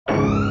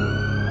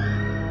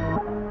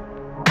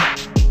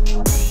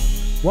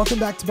Welcome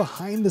back to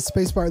Behind the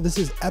Spacebar. This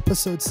is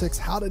episode 6,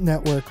 How to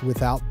Network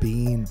Without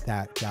Being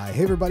That Guy.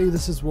 Hey everybody,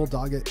 this is Will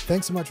Doggett.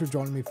 Thanks so much for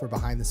joining me for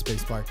Behind the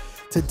Spacebar.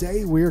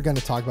 Today we are going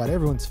to talk about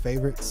everyone's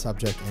favorite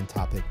subject and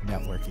topic,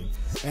 networking.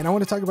 And I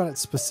want to talk about it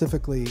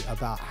specifically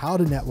about how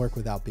to network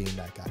without being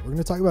that guy. We're going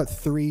to talk about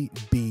 3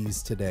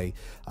 B's today.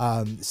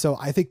 So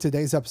I think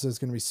today's episode is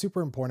going to be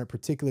super important,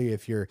 particularly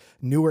if you're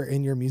newer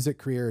in your music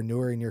career,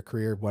 newer in your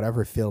career,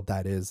 whatever field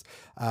that is.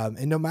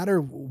 And no matter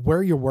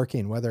where you're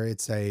working, whether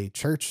it's a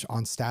church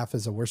on staff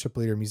as a worship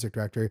leader, music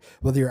director,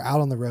 whether you're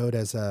out on the road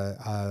as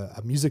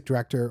a music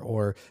director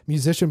or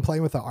musician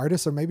playing with an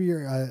artist, or maybe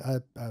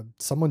you're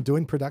someone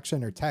doing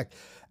production or tech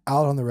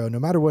out on the road, no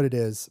matter what it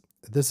is,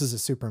 this is a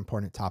super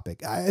important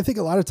topic. I think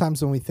a lot of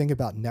times when we think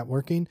about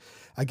networking,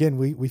 again,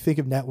 we think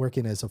of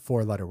networking as a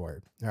 4-letter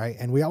word, right?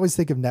 And we always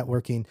think of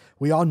networking.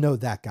 We all know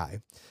that guy.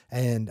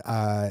 And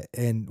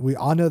we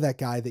all know that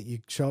guy that you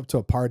show up to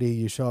a party,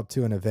 you show up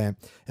to an event,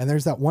 and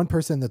there's that one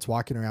person that's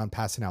walking around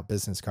passing out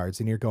business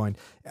cards, and you're going,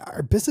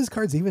 are business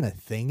cards even a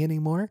thing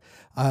anymore?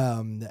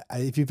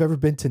 If you've ever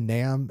been to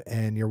NAMM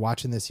and you're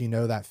watching this, you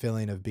know that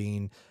feeling of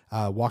being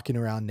walking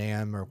around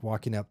NAMM or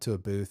walking up to a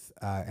booth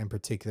in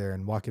particular,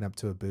 and walking up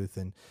to a booth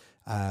and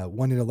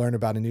wanting to learn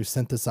about a new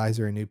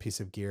synthesizer, a new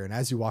piece of gear. And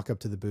as you walk up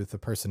to the booth, the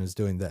person is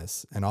doing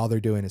this, and all they're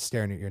doing is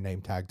staring at your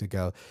name tag to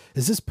go,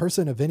 is this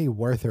person of any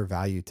worth or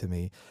value to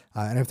me?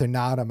 And if they're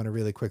not, I'm going to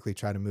really quickly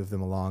try to move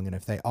them along. And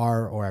if they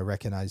are, or I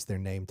recognize their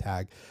name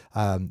tag,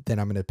 then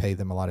I'm going to pay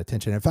them a lot of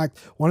attention. In fact,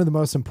 one of the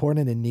most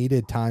important and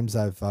needed times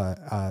I've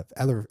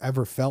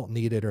ever felt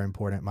needed or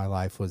important in my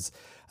life was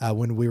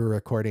when we were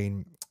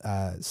recording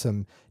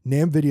some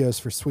NAMM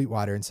videos for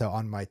Sweetwater. And so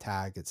on my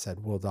tag, it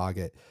said Will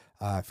Doggett.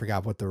 I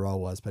forgot what the role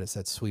was, but it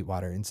said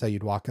Sweetwater. And so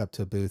you'd walk up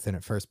to a booth, and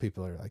at first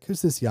people are like,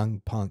 who's this young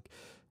punk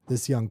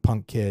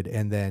kid?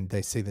 And then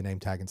they see the name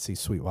tag and see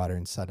Sweetwater,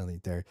 and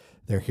suddenly they're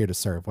here to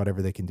serve,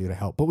 whatever they can do to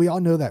help. But we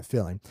all know that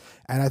feeling.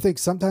 And I think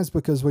sometimes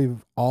because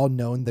we've all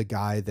known the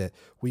guy that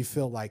we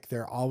feel like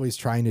they're always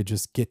trying to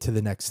just get to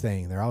the next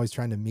thing. They're always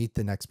trying to meet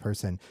the next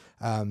person.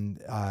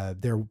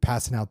 They're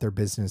passing out their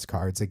business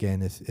cards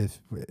again,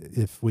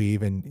 if we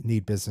even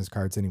need business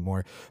cards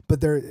anymore.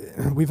 But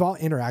we've all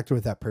interacted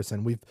with that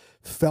person. We've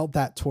felt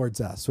that towards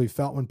us. We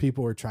felt when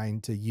people were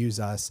trying to use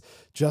us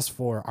just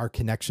for our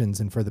connections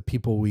and for the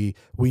people we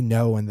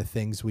know and the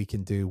things we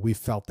can do. We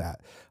felt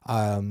that.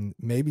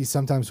 Maybe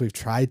sometimes we've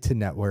tried to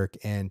network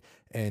and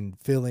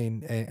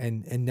feeling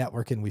and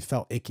networking, we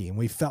felt icky, and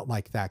we felt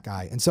like that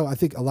guy. And so I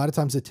think a lot of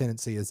times the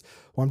tendency is,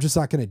 well, I'm just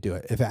not going to do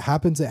it. If it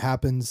happens, it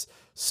happens.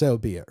 So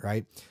be it.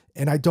 Right.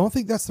 And I don't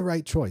think that's the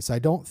right choice. I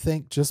don't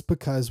think just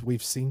because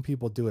we've seen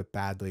people do it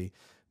badly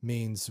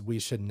means we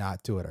should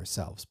not do it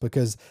ourselves,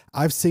 because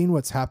I've seen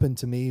what's happened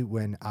to me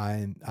when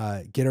I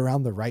get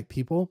around the right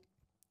people.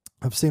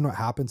 I've seen what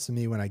happens to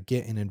me when I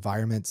get in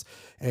environments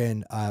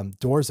and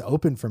doors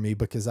open for me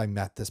because I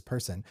met this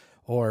person,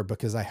 or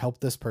because I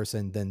helped this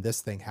person, then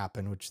this thing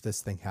happened, which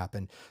this thing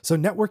happened. So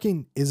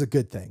networking is a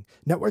good thing.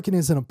 Networking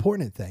is an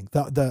important thing.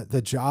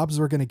 The jobs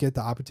we're going to get,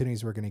 the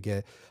opportunities we're going to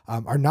get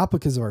are not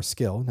because of our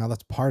skill. Now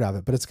that's part of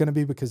it, but it's going to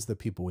be because of the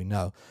people we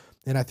know.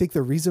 And I think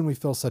the reason we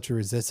feel such a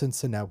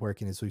resistance to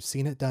networking is we've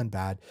seen it done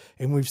bad,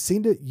 and we've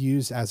seen it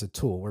used as a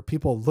tool where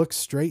people look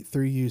straight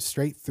through you,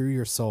 straight through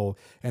your soul,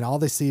 and all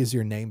they see is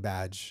your name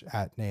badge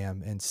at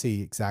NAMM and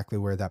see exactly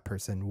where that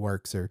person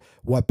works, or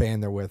what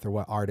band they're with, or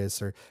what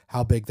artists, or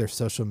how big their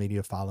social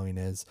media following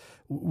is.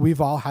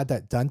 We've all had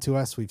that done to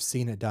us. We've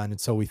seen it done.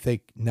 And so we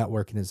think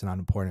networking is not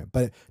important,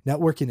 but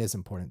networking is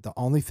important. The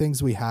only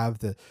things we have,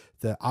 the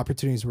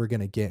opportunities we're going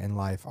to get in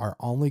life are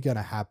only going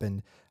to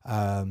happen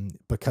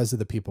because of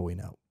the people we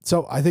know.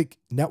 So I think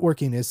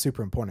networking is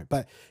super important,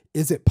 but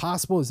is it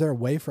possible? Is there a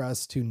way for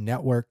us to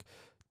network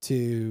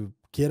to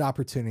get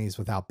opportunities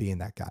without being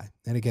that guy?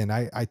 And again,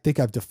 I think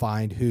I've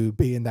defined who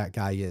being that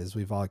guy is.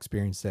 We've all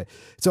experienced it.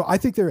 So I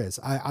think there is.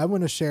 I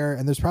want to share,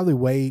 and there's probably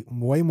way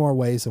more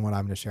ways than what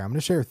I'm going to share. I'm going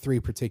to share 3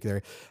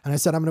 particular. And I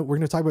said we're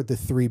going to talk about the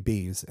 3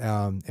 B's.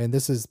 And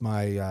this is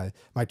my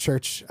my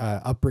church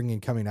upbringing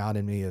coming out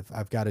in me.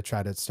 I've got to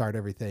try to start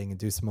everything and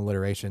do some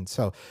alliteration.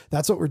 So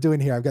that's what we're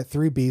doing here. I've got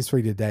 3 B's for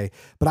you today.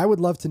 But I would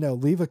love to know.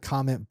 Leave a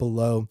comment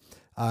below.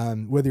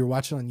 Whether you're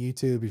watching on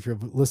YouTube, if you're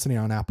listening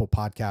on Apple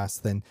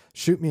Podcasts, then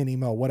shoot me an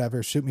email,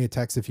 whatever, shoot me a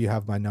text if you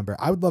have my number.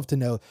 I would love to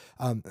know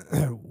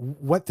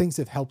what things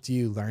have helped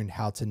you learn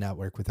how to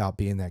network without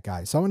being that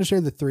guy. So I want to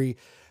share the 3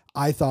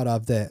 I thought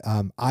of that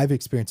I've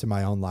experienced in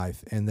my own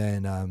life. And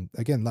then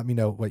again, let me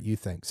know what you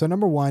think. So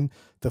number 1,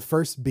 the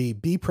first B,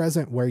 be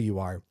present where you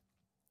are.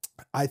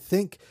 I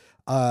think,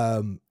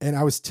 and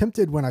I was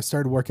tempted when I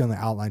started working on the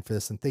outline for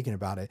this and thinking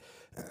about it,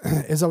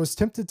 is I was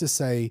tempted to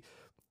say,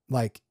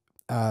 like,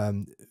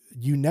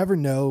 you never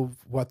know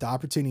what the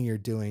opportunity you're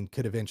doing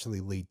could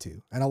eventually lead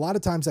to. And a lot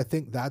of times I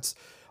think that's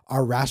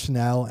our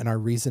rationale and our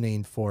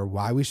reasoning for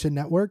why we should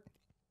network.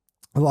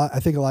 I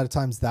think a lot of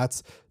times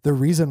that's the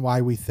reason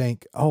why we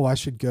think, oh, I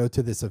should go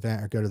to this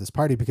event or go to this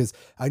party, because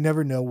I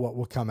never know what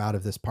will come out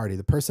of this party.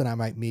 The person I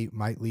might meet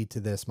might lead to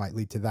this, might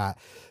lead to that.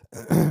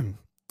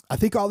 I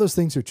think all those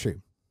things are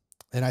true.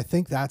 And I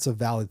think that's a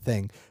valid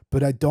thing,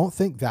 but I don't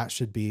think that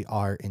should be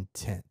our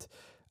intent.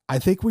 I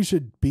think we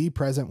should be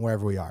present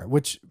wherever we are,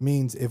 which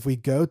means if we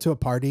go to a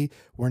party,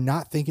 we're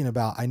not thinking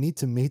about, I need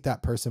to meet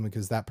that person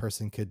because that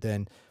person could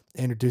then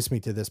introduce me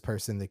to this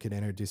person that could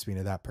introduce me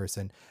to that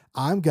person.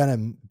 I'm going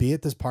to be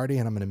at this party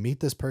and I'm going to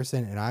meet this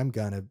person and I'm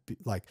going to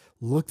like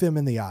look them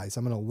in the eyes.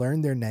 I'm going to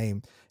learn their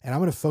name and I'm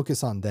going to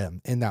focus on them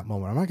in that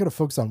moment. I'm not going to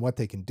focus on what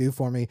they can do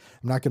for me.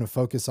 I'm not going to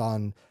focus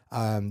on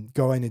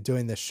going and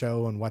doing this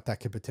show and what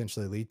that could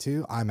potentially lead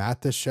to. I'm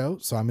at this show,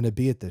 so I'm going to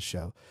be at this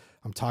show.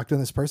 I'm talking to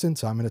this person,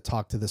 so I'm going to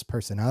talk to this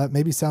person. Now that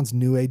maybe sounds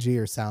new agey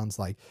or sounds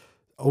like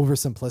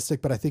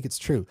oversimplistic, but I think it's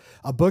true.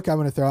 A book I'm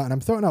going to throw out, and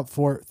I'm throwing out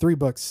three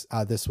books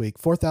this week.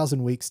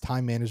 4,000 Weeks,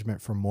 Time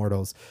Management for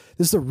Mortals.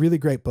 This is a really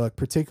great book,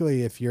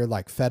 particularly if you're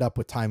like fed up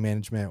with time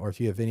management or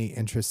if you have any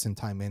interest in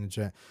time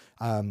management,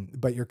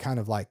 but you're kind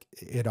of like,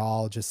 it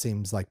all just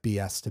seems like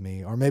BS to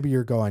me. Or maybe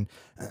you're going,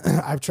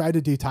 I've tried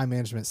to do time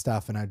management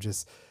stuff and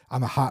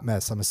I'm a hot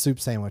mess. I'm a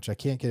soup sandwich. I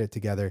can't get it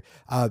together.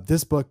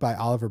 This book by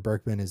Oliver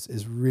Berkman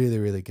is really,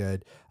 really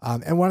good.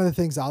 And one of the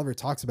things Oliver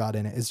talks about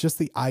in it is just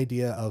the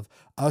idea of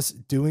us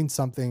doing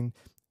something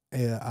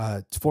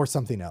for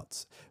something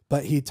else.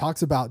 But he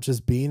talks about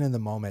just being in the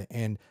moment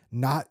and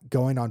not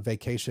going on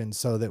vacation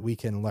so that we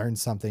can learn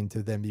something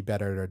to then be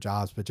better at our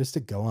jobs, but just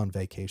to go on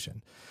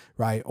vacation,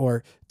 right?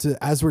 Or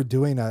as we're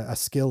doing a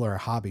skill or a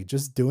hobby,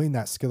 just doing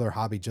that skill or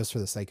hobby just for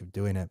the sake of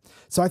doing it.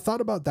 So I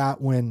thought about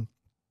that when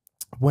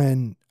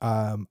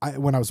I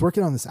was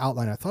working on this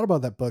outline. I thought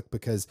about that book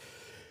because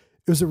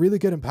it was a really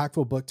good,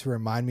 impactful book to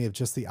remind me of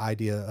just the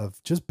idea of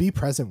just be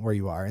present where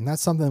you are. And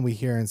that's something we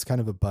hear, and it's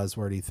kind of a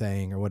buzzwordy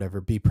thing or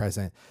whatever, be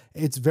present.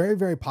 It's very,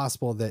 very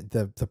possible that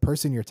the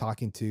person you're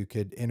talking to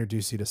could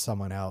introduce you to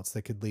someone else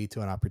that could lead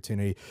to an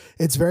opportunity.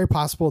 It's very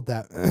possible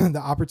that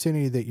the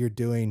opportunity that you're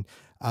doing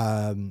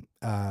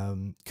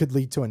could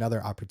lead to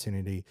another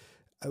opportunity.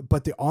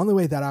 But the only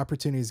way that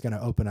opportunity is going to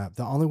open up,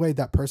 the only way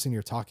that person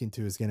you're talking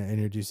to is going to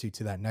introduce you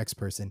to that next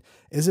person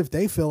is if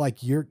they feel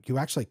like you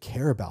actually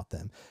care about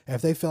them.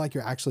 If they feel like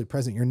you're actually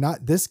present,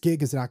 this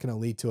gig is not going to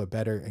lead to a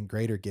better and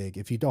greater gig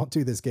if you don't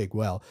do this gig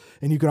well.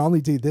 And you can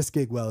only do this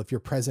gig well if you're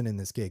present in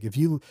this gig. If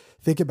you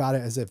think about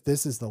it as if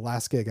this is the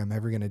last gig I'm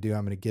ever going to do,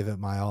 I'm going to give it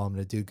my all, I'm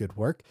going to do good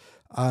work.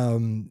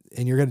 And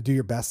you're going to do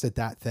your best at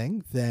that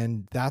thing,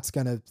 then that's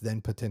going to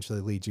then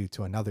potentially lead you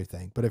to another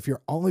thing. But if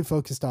you're only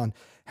focused on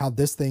how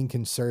this thing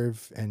can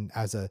serve and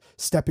as a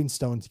stepping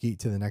stone to get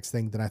to the next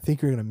thing, then I think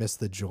you're going to miss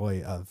the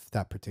joy of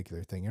that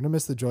particular thing. You're going to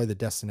miss the joy,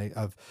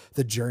 of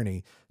the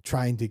journey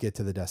trying to get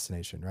to the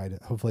destination, right?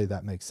 Hopefully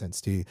that makes sense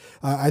to you.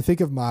 I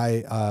think of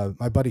my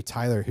buddy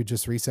Tyler, who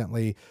just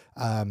recently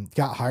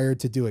got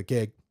hired to do a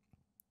gig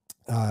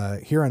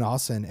here in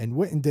Austin and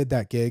went and did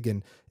that gig,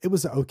 and it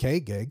was an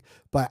okay gig,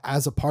 but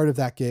as a part of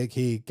that gig,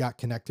 he got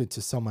connected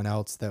to someone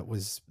else that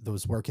was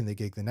working the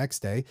gig the next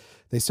day.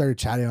 They started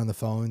chatting on the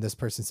phone. This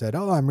person said,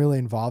 "Oh, I'm really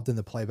involved in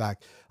the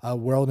playback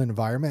world and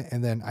environment."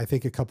 And then I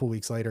think a couple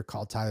weeks later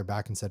called Tyler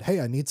back and said, "Hey,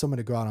 I need someone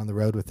to go out on the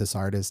road with this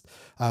artist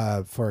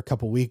for a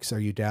couple weeks. Are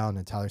you down?"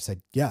 And Tyler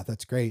said, "Yeah,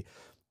 that's great."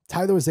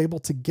 Tyler was able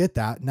to get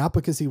that, not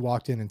because he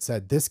walked in and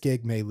said, this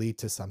gig may lead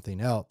to something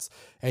else.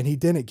 And he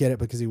didn't get it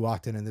because he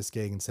walked in this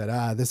gig and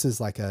said, this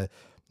is like on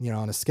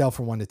a scale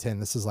from 1 to 10,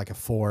 this is like a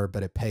 4,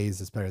 but it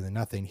pays, it's better than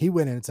nothing. He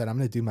went in and said, I'm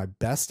going to do my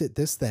best at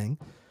this thing.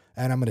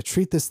 And I'm going to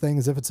treat this thing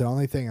as if it's the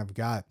only thing I've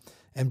got.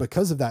 And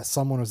because of that,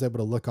 someone was able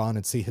to look on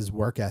and see his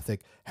work ethic,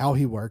 how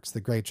he works,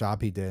 the great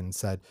job he did, and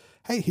said,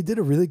 hey, he did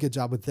a really good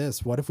job with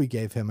this. What if we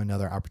gave him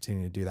another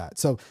opportunity to do that?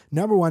 So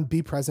number one,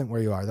 be present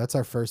where you are. That's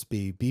our first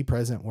B. Be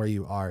present where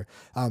you are.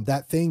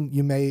 That thing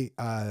you may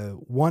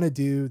want to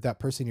do, that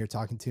person you're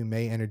talking to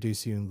may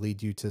introduce you and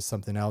lead you to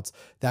something else.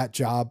 That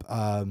job,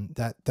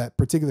 that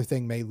particular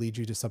thing may lead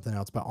you to something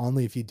else, but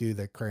only if you do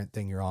the current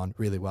thing you're on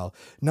really well.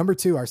 Number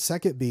two, our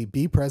second B,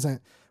 be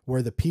present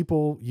where the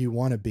people you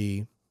want to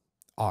be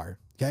are.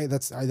 Okay.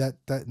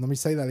 Let me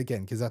say that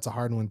again, because that's a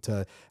hard one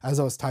as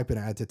I was typing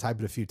it, I had to type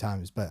it a few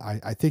times, but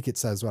I think it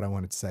says what I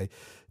wanted to say.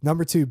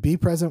 Number two, be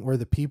present where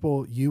the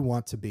people you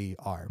want to be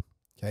are.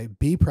 Okay.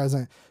 Be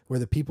present where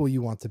the people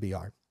you want to be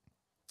are.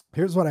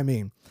 Here's what I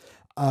mean.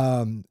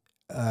 I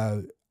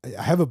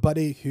have a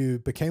buddy who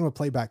became a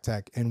playback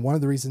tech. And one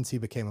of the reasons he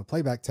became a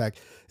playback tech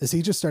is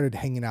he just started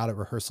hanging out at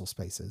rehearsal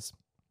spaces.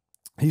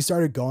 He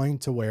started going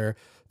to where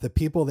the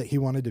people that he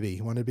wanted to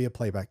be a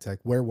playback tech.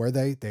 Where were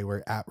they? They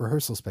were at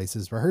rehearsal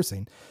spaces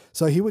rehearsing.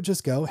 So he would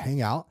just go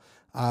hang out.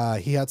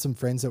 He had some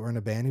friends that were in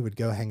a band. He would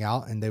go hang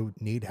out and they would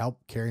need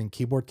help carrying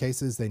keyboard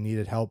cases. They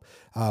needed help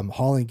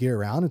hauling gear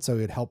around. And so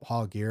he would help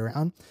haul gear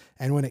around.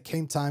 And when it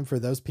came time for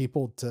those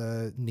people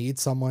to need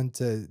someone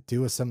to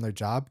do a similar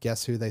job,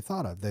 guess who they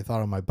thought of? They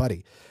thought of my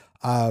buddy.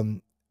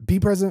 Be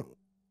present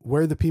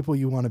where the people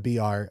you want to be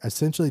are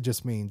essentially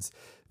just means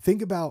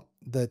think about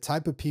the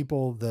type of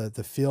people,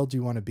 the field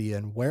you want to be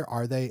in, where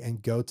are they,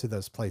 and go to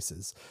those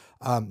places.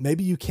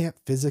 Maybe you can't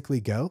physically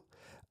go,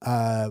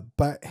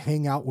 but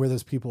hang out where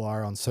those people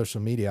are on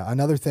social media.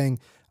 Another thing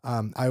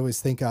I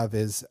always think of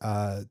is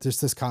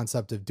just this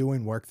concept of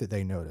doing work that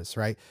they notice,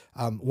 right?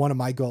 One of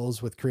my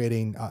goals with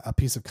creating a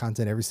piece of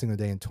content every single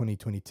day in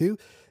 2022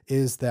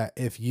 is that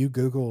if you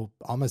Google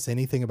almost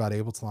anything about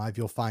Ableton Live,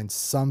 you'll find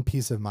some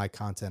piece of my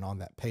content on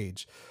that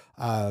page.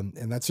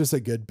 And that's just a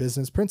good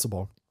business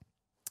principle.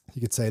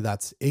 You could say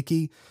that's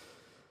icky.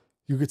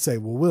 You could say,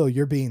 well, Will,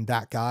 you're being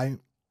that guy.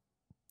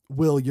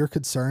 Will, you're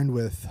concerned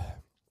with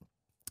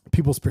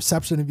people's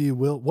perception of you,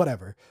 Will,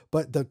 whatever.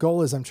 But the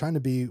goal is I'm trying to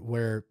be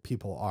where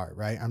people are,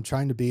 right? I'm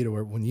trying to be to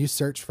where when you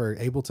search for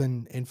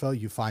Ableton info,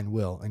 you find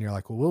Will and you're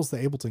like, well, Will's the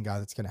Ableton guy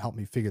that's going to help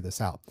me figure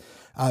this out.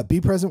 Be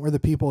present where the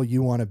people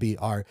you want to be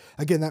are.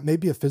 Again, that may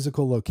be a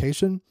physical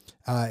location.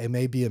 It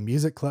may be a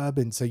music club.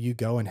 And so you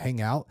go and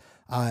hang out.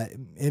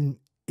 And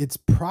it's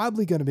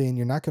probably going to be, and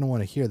you're not going to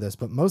want to hear this,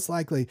 but most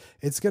likely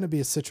it's going to be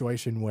a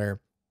situation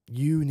where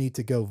you need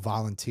to go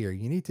volunteer.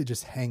 You need to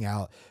just hang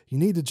out. You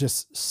need to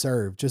just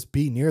serve, just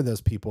be near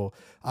those people,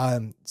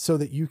 so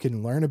that you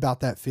can learn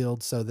about that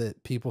field, so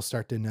that people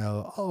start to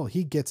know, oh,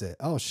 he gets it.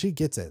 Oh, she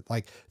gets it.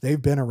 Like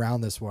they've been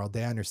around this world.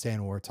 They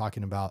understand what we're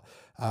talking about.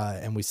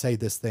 And we say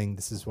this thing,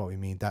 this is what we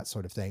mean, that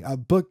sort of thing. A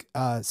book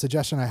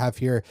suggestion I have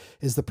here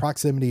is The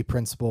Proximity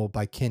Principle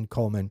by Ken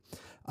Coleman.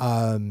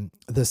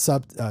 The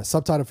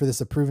subtitle for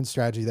this, a proven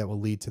strategy that will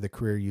lead to the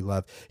career you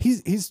love.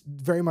 He's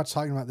very much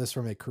talking about this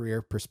from a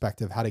career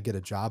perspective, how to get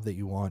a job that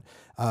you want.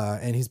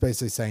 And he's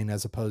basically saying,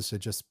 as opposed to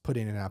just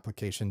putting in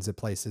applications at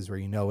places where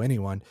you know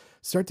anyone,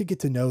 start to get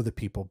to know the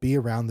people, be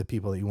around the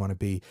people that you want to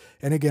be.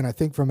 And again, I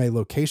think from a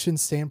location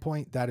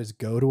standpoint, that is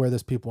go to where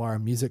those people are, a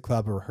music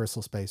club, a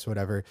rehearsal space,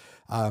 whatever.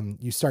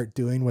 You start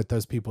doing what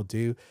those people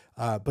do.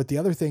 But the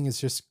other thing is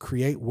just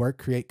create work,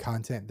 create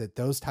content that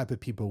those type of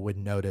people would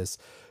notice.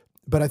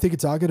 But I think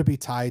it's all going to be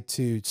tied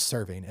to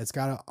serving. It's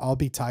got to all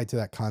be tied to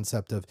that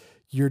concept of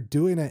you're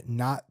doing it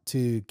not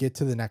to get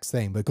to the next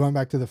thing, but going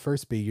back to the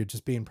first B, you're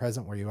just being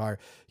present where you are.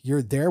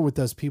 You're there with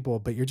those people,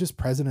 but you're just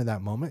present in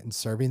that moment and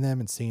serving them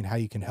and seeing how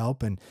you can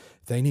help. And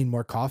if they need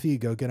more coffee, you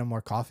go get them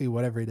more coffee,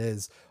 whatever it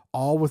is,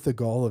 all with the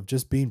goal of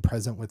just being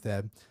present with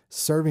them,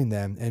 serving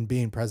them and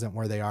being present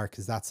where they are,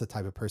 because that's the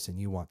type of person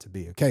you want to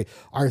be. Okay.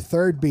 Our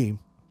third B,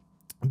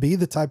 be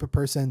the type of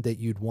person that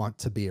you'd want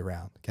to be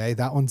around. Okay.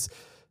 That one's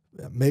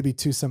maybe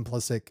too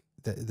simplistic,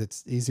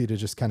 that's easy to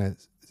just kind of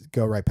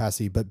go right past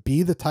you, but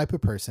be the type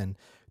of person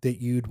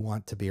that you'd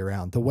want to be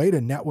around. The way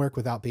to network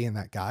without being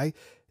that guy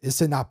is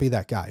to not be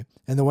that guy.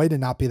 And the way to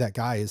not be that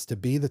guy is to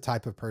be the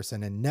type of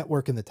person and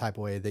network in the type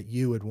of way that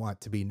you would want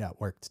to be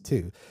networked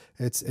to.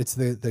 It's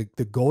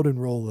the golden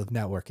rule of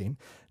networking.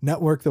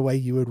 Network the way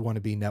you would want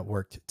to be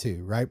networked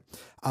to, right?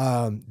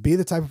 Be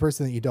the type of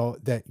person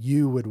that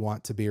you would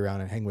want to be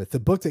around and hang with. The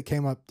book that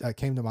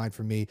came to mind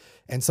for me,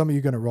 and some of you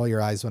are going to roll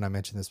your eyes when I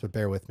mention this, but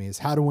bear with me, is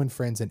How to Win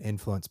Friends and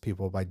Influence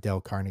People by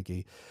Dale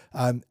Carnegie.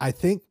 I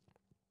think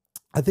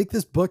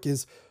this book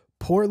is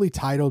poorly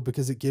titled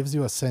because it gives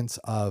you a sense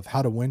of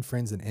how to win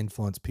friends and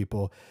influence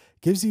people.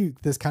 It gives you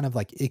this kind of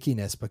like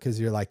ickiness because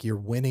you're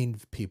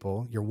winning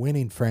people, you're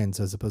winning friends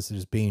as opposed to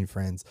just being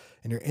friends,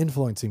 and you're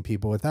influencing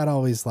people without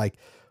always like,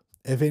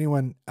 if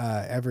anyone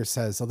ever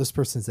says, oh, this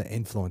person's an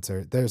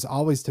influencer, there's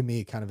always to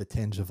me kind of a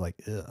tinge of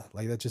like, ugh,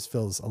 like that just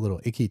feels a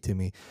little icky to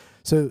me.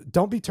 So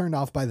don't be turned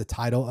off by the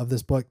title of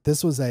this book.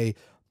 This was a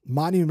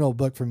monumental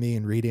book for me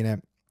in reading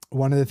it.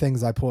 One of the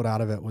things I pulled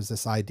out of it was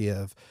this idea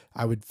of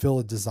I would feel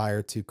a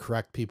desire to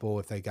correct people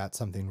if they got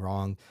something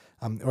wrong,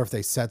 or if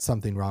they said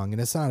something wrong.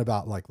 And it's not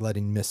about like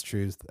letting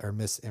mistruth or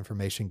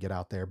misinformation get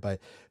out there, but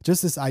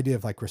just this idea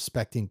of like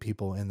respecting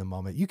people in the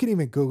moment. You can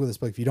even Google this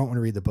book if you don't want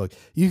to read the book.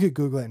 You could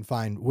Google it and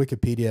find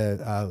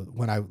Wikipedia.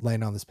 When I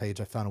landed on this page,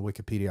 I found a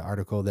Wikipedia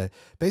article that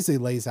basically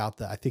lays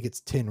out I think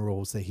it's 10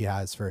 rules that he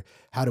has for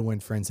how to win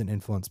friends and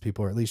influence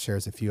people, or at least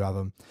shares a few of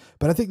them.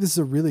 But I think this is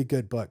a really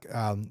good book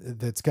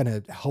that's going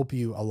to help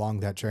you along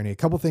that journey. A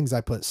couple things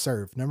I put: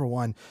 serve. Number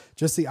one,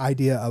 just the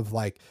idea of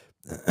like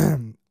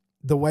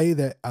the way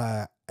that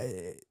I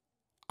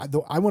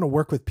want to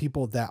work with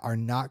people that are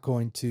not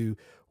going to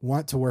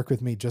want to work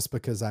with me just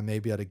because I may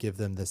be able to give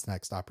them this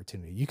next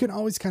opportunity. You can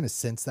always kind of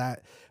sense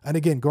that. And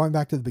again, going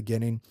back to the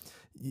beginning,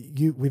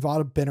 we've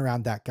all been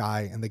around that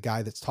guy, and the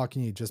guy that's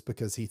talking to you just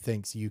because he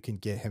thinks you can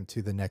get him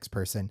to the next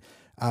person.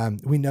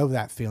 We know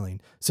that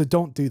feeling. So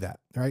don't do that,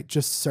 right?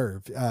 Just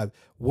serve.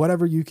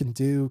 Whatever you can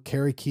do,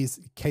 carry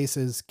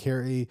cases,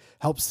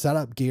 help set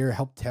up gear,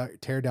 help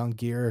tear down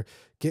gear,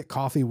 get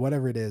coffee,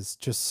 whatever it is,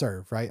 just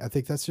serve, right? I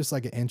think that's just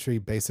like an entry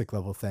basic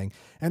level thing.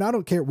 And I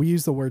don't care. We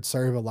use the word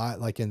serve a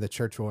lot, like in the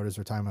church world as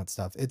we're talking about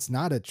stuff. It's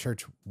not a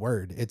church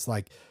word. It's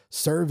like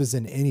serve is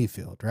in any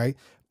field, right?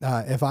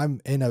 If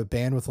I'm in a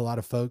band with a lot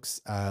of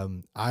folks,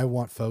 I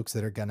want folks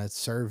that are going to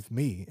serve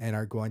me and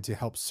are going to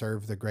help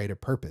serve the greater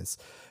purpose.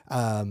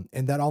 And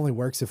that only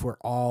works if we're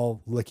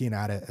all looking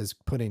at it as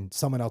putting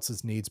someone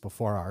else's needs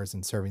before ours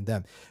and serving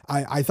them.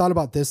 I thought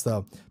about this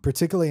though,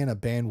 particularly in a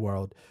band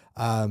world.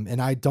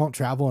 And I don't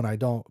travel and I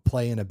don't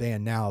play in a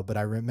band now, but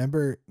I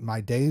remember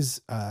my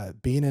days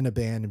being in a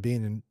band and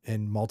being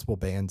in multiple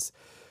bands.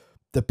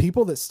 the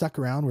people that stuck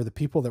around were the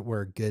people that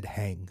were a good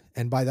hang.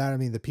 And by that, I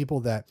mean, the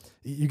people that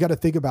you got to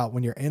think about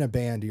when you're in a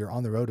band, or you're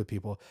on the road with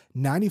people,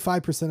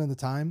 95% of the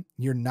time,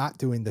 you're not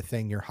doing the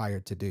thing you're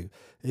hired to do.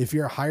 If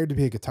you're hired to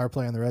be a guitar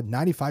player on the road,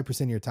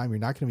 95% of your time, you're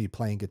not going to be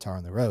playing guitar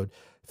on the road.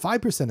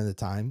 5% of the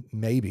time,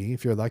 maybe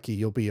if you're lucky,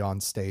 you'll be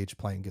on stage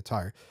playing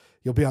guitar.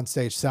 You'll be on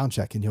stage sound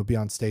checking. You'll be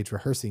on stage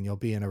rehearsing. You'll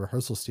be in a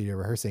rehearsal studio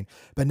rehearsing.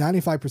 But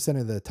 95%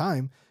 of the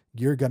time,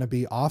 you're going to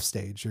be off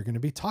stage. You're going to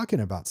be talking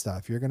about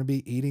stuff. You're going to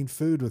be eating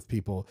food with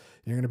people.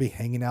 You're going to be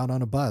hanging out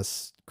on a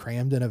bus,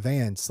 crammed in a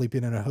van,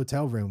 sleeping in a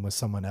hotel room with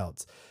someone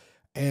else.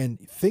 And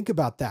think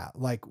about that.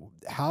 Like,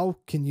 how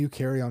can you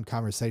carry on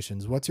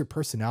conversations? What's your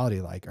personality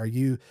like? Are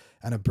you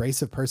an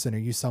abrasive person? Are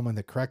you someone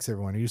that corrects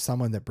everyone? Are you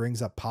someone that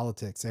brings up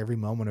politics every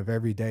moment of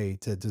every day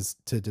to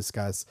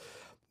discuss?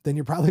 Then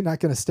you're probably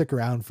not going to stick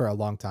around for a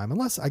long time,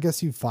 unless I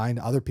guess you find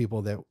other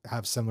people that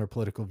have similar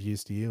political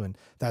views to you, and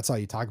that's all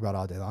you talk about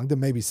all day long. Then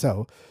maybe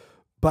so.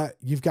 But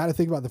you've got to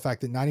think about the fact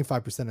that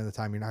 95% of the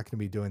time, you're not going to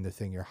be doing the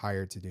thing you're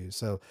hired to do.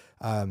 So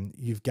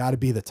you've got to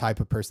be the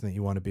type of person that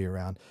you want to be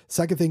around.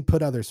 Second thing,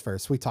 put others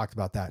first. We talked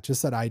about that.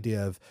 Just that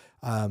idea of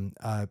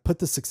put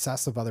the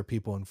success of other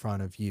people in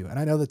front of you. And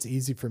I know that's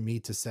easy for me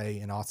to say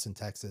in Austin,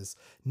 Texas,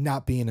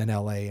 not being in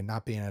LA and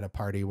not being at a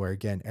party where,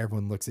 again,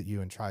 everyone looks at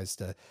you and tries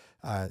to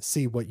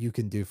see what you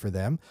can do for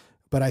them.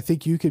 But I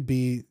think you could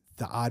be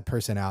the odd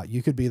person out.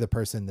 You could be the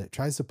person that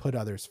tries to put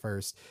others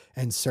first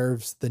and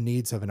serves the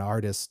needs of an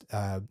artist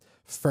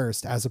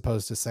first, as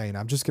opposed to saying,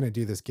 I'm just going to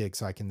do this gig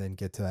so I can then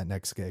get to that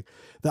next gig.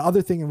 The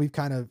other thing,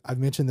 and I've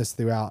mentioned this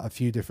throughout a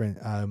few different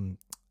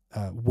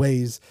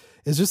ways,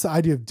 is just the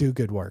idea of do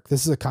good work.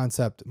 This is a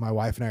concept my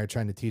wife and I are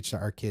trying to teach to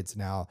our kids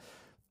now.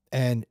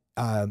 And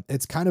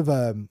it's kind of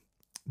a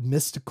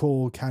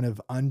mystical, kind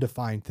of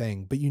undefined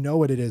thing, but you know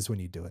what it is when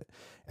you do it.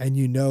 And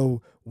you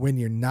know when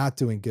you're not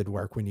doing good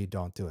work when you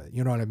don't do it.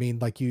 You know what I mean?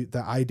 Like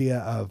the idea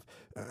of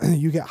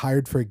you get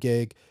hired for a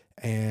gig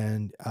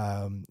and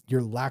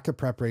your lack of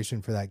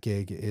preparation for that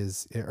gig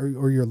is,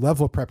 or your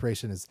level of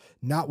preparation is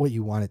not what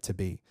you want it to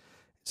be.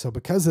 So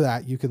because of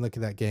that, you can look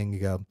at that gig and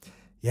go,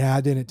 yeah,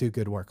 I didn't do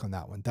good work on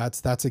that one.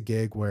 That's a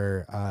gig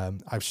where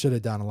I should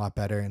have done a lot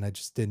better, and I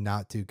just did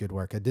not do good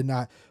work. I did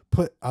not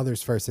put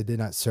others first. I did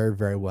not serve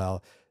very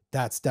well.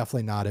 That's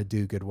definitely not a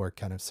do good work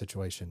kind of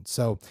situation.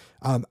 So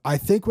I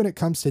think when it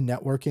comes to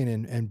networking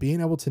and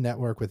being able to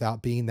network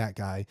without being that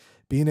guy,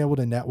 being able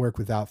to network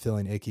without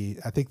feeling icky,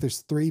 I think there's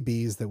 3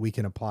 B's that we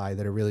can apply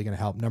that are really going to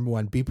help. Number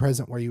 1, be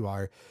present where you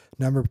are.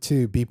 Number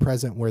 2, be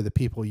present where the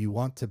people you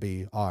want to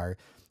be are.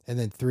 And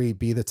then 3,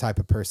 be the type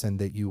of person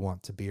that you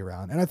want to be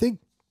around. And I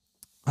think,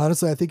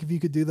 honestly, I think if you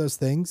could do those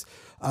things,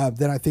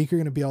 then I think you're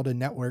going to be able to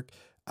network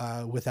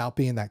without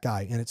being that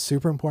guy. And it's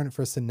super important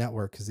for us to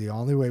network, because the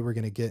only way we're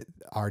going to get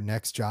our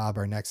next job,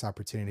 our next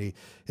opportunity,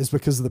 is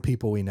because of the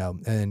people we know.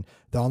 And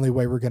the only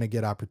way we're going to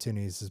get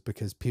opportunities is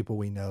because people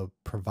we know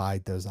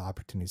provide those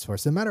opportunities for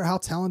us. No matter how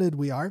talented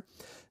we are,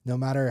 no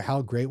matter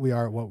how great we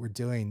are at what we're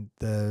doing,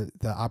 the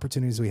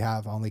opportunities we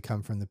have only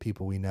come from the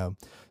people we know.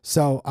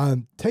 So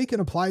take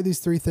and apply these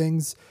 3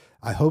 things.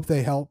 I hope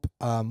they help.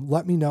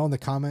 Let me know in the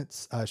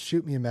comments,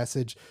 shoot me a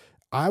message.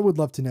 I would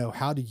love to know,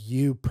 how do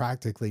you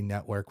practically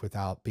network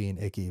without being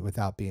icky,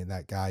 without being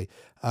that guy?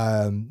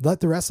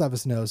 Let the rest of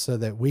us know so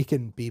that we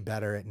can be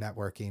better at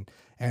networking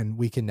and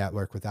we can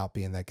network without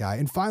being that guy.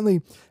 And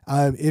finally,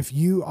 if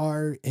you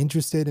are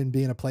interested in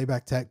being a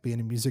playback tech, being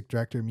a music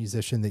director,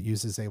 musician that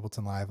uses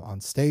Ableton Live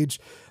on stage,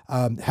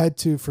 head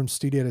to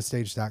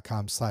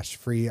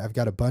FromStudioToStage.com/free. I've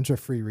got a bunch of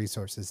free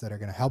resources that are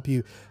going to help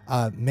you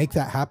make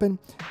that happen.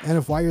 And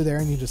if while you're there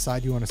and you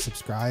decide you want to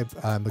subscribe,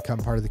 become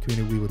part of the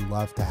community, we would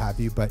love to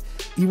have you. But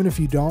even if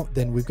you don't,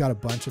 then we've got a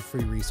bunch of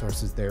free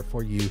resources there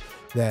for you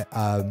that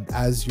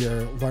as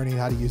you're learning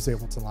how to use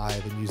Ableton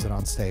Live and use it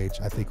on stage,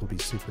 I think will be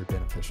super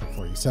beneficial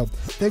for you. So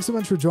thanks so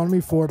much for joining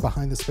me for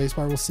Behind the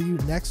Spacebar. We'll see you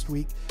next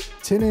week,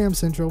 10 a.m.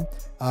 Central.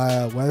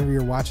 Whether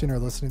you're watching or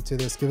listening to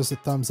this, give us a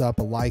thumbs up,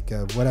 a like,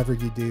 whatever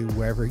you do,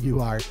 wherever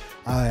you are.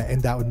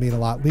 And that would mean a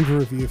lot. Leave a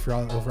review if you're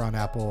over on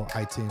Apple,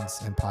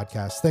 iTunes, and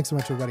podcasts. Thanks so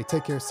much, everybody.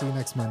 Take care. See you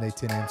next Monday,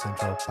 10 a.m.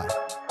 Central.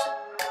 Bye.